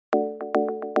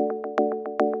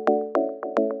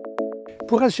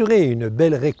Pour assurer une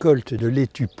belle récolte de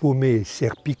laitue paumée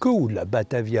serpicot ou de la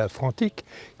Batavia frantique,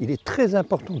 il est très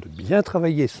important de bien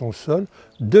travailler son sol,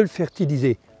 de le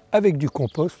fertiliser avec du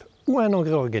compost ou un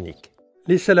engrais organique.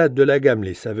 Les salades de la gamme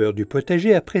Les Saveurs du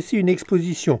Potager apprécient une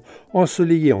exposition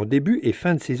ensoleillée en début et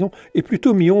fin de saison et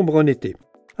plutôt mi-ombre en été.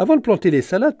 Avant de planter les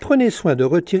salades, prenez soin de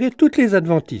retirer toutes les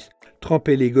adventices.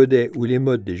 Trempez les godets ou les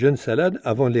mottes des jeunes salades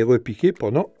avant de les repiquer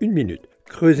pendant 1 minute.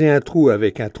 Creusez un trou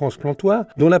avec un transplantoir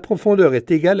dont la profondeur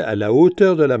est égale à la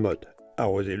hauteur de la motte.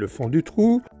 Arrosez le fond du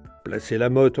trou, placez la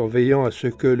motte en veillant à ce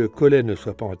que le collet ne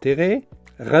soit pas enterré.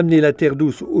 Ramenez la terre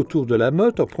douce autour de la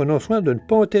motte en prenant soin de ne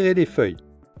pas enterrer les feuilles.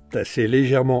 Tassez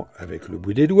légèrement avec le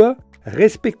bout des doigts.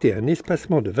 Respectez un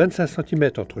espacement de 25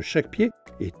 cm entre chaque pied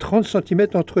et 30 cm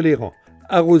entre les rangs.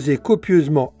 Arrosez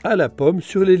copieusement à la pomme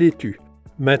sur les laitues.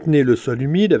 Maintenez le sol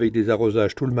humide avec des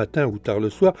arrosages tout le matin ou tard le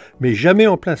soir, mais jamais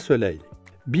en plein soleil.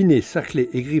 Binez, sarclez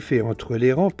et griffez entre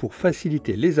les rangs pour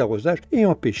faciliter les arrosages et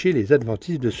empêcher les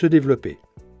adventices de se développer.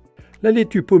 La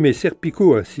laitue paumée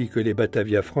serpicot ainsi que les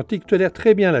Batavia frantiques tolèrent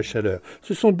très bien la chaleur.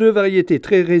 Ce sont 2 variétés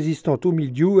très résistantes au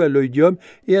mildiou, à l'oïdium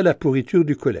et à la pourriture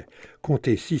du collet.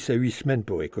 Comptez 6 à 8 semaines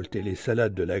pour récolter les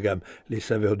salades de la gamme Les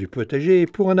Saveurs du Potager et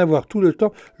pour en avoir tout le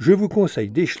temps, je vous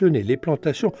conseille d'échelonner les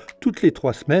plantations toutes les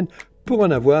 3 semaines pour en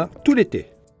avoir tout l'été.